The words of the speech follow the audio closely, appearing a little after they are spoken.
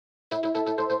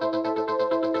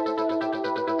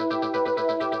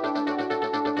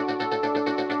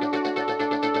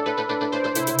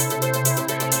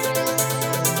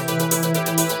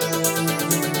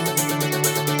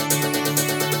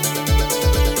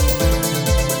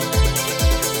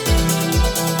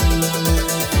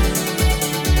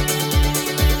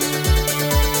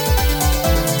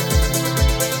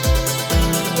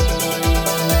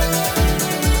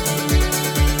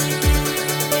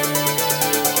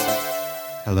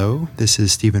Hello, this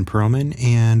is Stephen Perlman,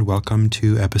 and welcome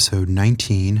to episode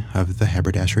 19 of the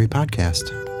Haberdashery Podcast.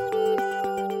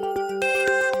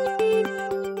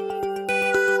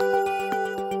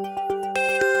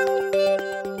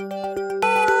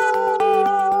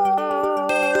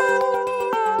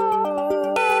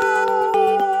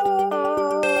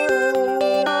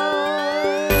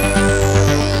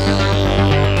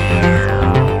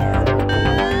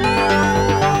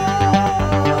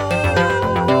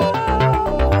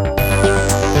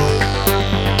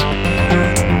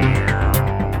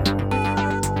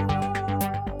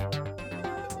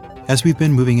 As we've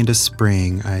been moving into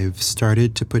spring, I've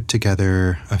started to put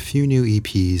together a few new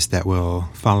EPs that will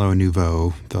follow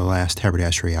Nouveau, the last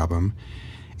Haberdashery album,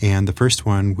 and the first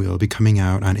one will be coming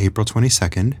out on April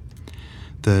 22nd.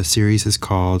 The series is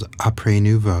called Après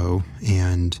Nouveau,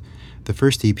 and the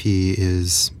first EP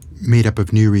is made up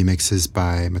of new remixes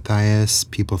by Matthias,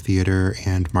 People Theater,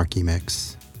 and Marky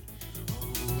Mix.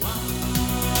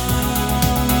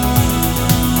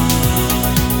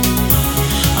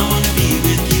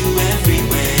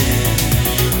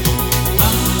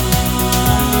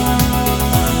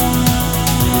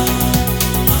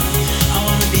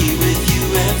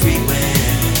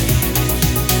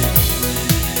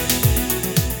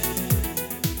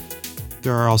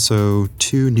 There are also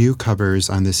two new covers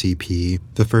on this EP.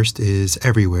 The first is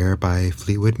Everywhere by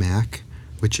Fleetwood Mac,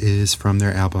 which is from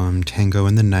their album Tango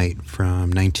in the Night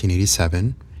from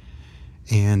 1987.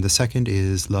 And the second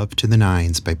is Love to the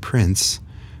Nines by Prince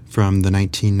from the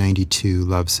 1992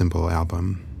 Love Symbol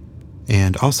album.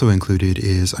 And also included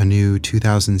is a new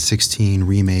 2016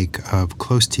 remake of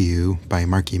Close to You by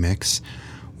Marky Mix,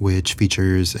 which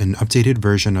features an updated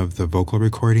version of the vocal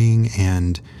recording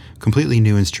and completely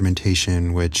new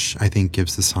instrumentation, which I think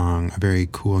gives the song a very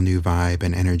cool new vibe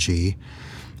and energy.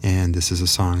 And this is a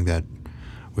song that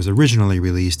was originally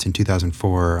released in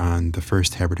 2004 on the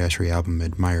first Haberdashery album,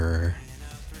 Admirer.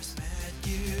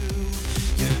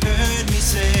 You heard me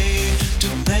say,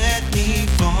 don't let me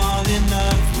fall in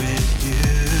love with you.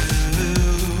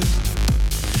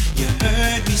 You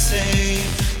heard me say,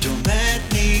 don't let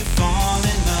me fall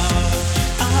in love.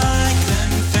 I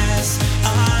confess I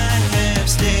have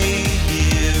stayed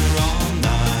here all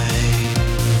night,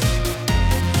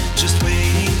 just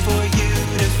waiting for you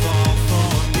to fall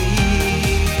for me.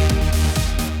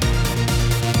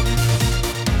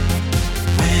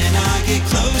 When I get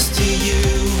close to you,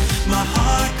 my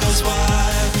heart goes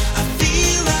wild. I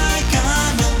feel like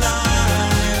I'm alive.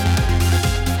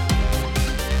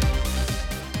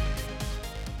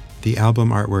 The album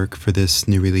artwork for this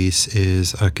new release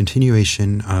is a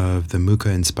continuation of the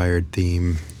Mucha-inspired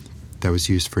theme that was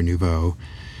used for Nouveau,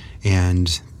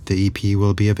 and the EP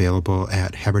will be available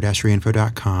at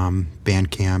haberdasheryinfo.com,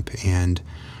 Bandcamp, and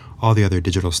all the other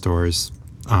digital stores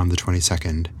on the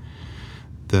 22nd.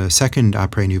 The second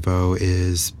Après Nouveau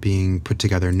is being put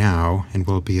together now and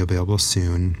will be available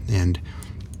soon, and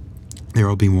there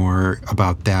will be more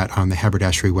about that on the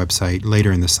Haberdashery website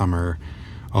later in the summer,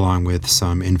 along with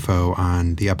some info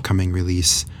on the upcoming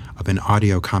release of an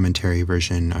audio commentary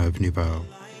version of Nouveau.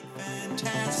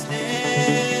 Fantastic.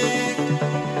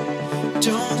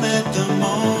 Don't let the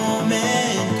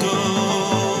moment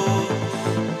go.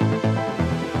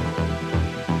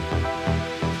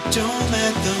 Don't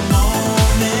let the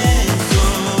moment go.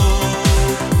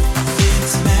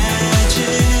 It's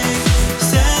magic.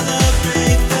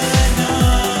 Celebrate the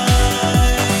night.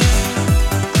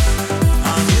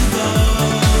 On Nouveau.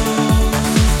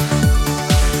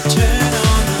 Turn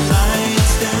on the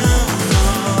lights down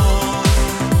low.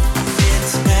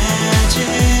 It's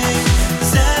magic.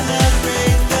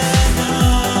 Celebrate the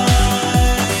night.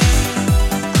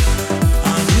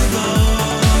 On Nouveau.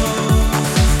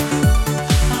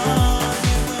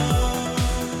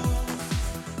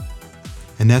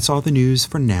 And that's all the news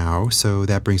for now, so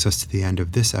that brings us to the end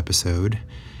of this episode.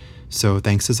 So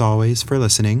thanks as always for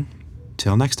listening.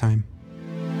 Till next time.